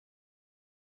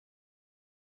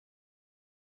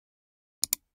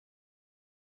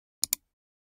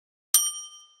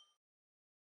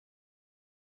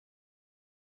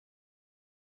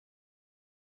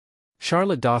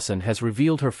Charlotte Dawson has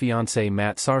revealed her fiancé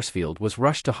Matt Sarsfield was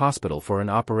rushed to hospital for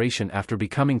an operation after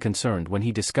becoming concerned when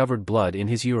he discovered blood in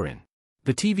his urine.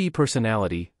 The TV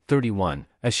personality, 31,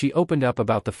 as she opened up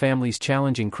about the family's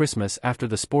challenging Christmas after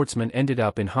the sportsman ended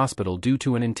up in hospital due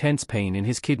to an intense pain in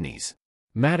his kidneys.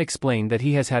 Matt explained that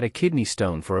he has had a kidney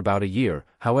stone for about a year,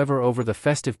 however over the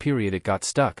festive period it got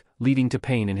stuck, leading to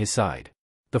pain in his side.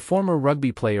 The former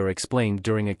rugby player explained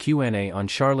during a Q&A on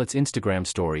Charlotte's Instagram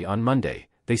story on Monday,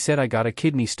 "They said I got a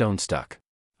kidney stone stuck.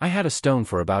 I had a stone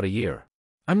for about a year.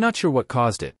 I'm not sure what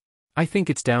caused it. I think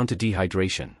it's down to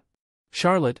dehydration."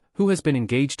 Charlotte, who has been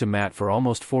engaged to Matt for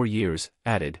almost 4 years,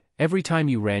 added, "Every time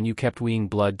you ran you kept weeing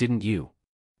blood, didn't you?"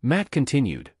 Matt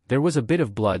continued, "There was a bit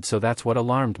of blood, so that's what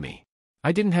alarmed me.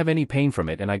 I didn't have any pain from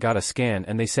it and I got a scan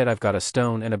and they said I've got a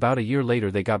stone, and about a year later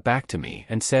they got back to me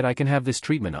and said I can have this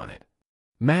treatment on it."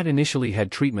 Matt initially had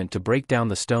treatment to break down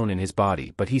the stone in his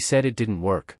body, but he said it didn't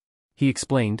work. He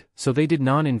explained, "So they did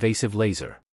non-invasive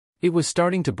laser. It was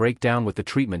starting to break down with the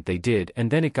treatment they did and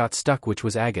then it got stuck, which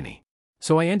was agony.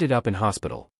 So I ended up in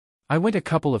hospital. I went a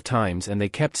couple of times and they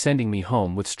kept sending me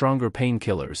home with stronger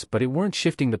painkillers, but it weren't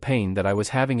shifting the pain that I was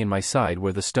having in my side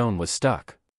where the stone was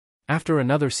stuck. After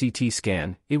another CT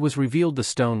scan, it was revealed the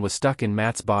stone was stuck in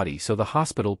Matt's body, so the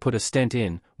hospital put a stent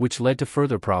in, which led to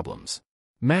further problems."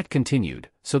 Matt continued,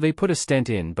 "So they put a stent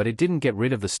in but it didn't get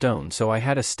rid of the stone, so I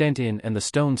had a stent in and the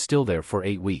stone's still there for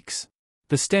 8 weeks.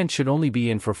 The stent should only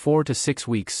be in for 4 to 6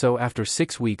 weeks, so after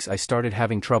 6 weeks I started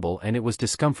having trouble and it was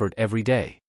discomfort every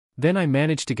day. Then I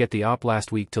managed to get the op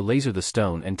last week to laser the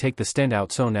stone and take the stent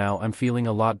out, so now I'm feeling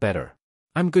a lot better.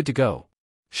 I'm good to go."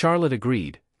 Charlotte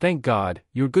agreed, "Thank God,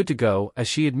 you're good to go," as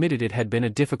she admitted it had been a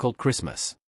difficult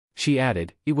Christmas. She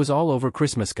added, "It was all over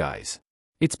Christmas, guys.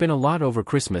 It's been a lot over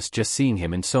Christmas just seeing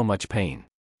him in so much pain.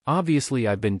 Obviously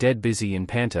I've been dead busy in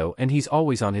Panto and he's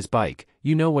always on his bike,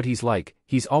 you know what he's like,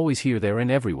 he's always here, there and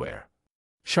everywhere."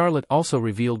 Charlotte also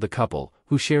revealed the couple,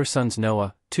 who share sons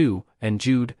Noah, 2, and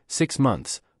Jude, 6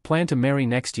 months, plan to marry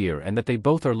next year and that they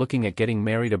both are looking at getting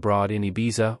married abroad in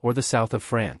Ibiza or the south of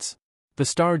France. The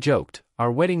star joked,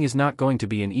 "Our wedding is not going to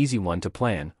be an easy one to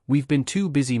plan, we've been too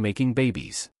busy making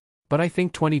babies. But I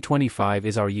think 2025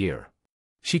 is our year."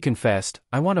 She confessed,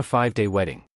 "I want a 5-day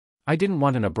wedding. I didn't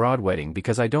want an abroad wedding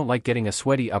because I don't like getting a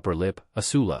sweaty upper lip, a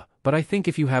sula, but I think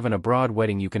if you have an abroad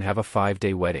wedding you can have a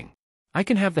 5-day wedding. I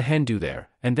can have the hen do there,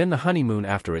 and then the honeymoon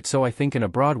after it, so I think an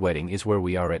abroad wedding is where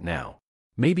we are at now.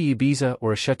 Maybe Ibiza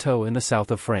or a chateau in the south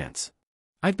of France.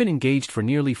 I've been engaged for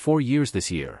nearly 4 years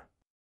this year."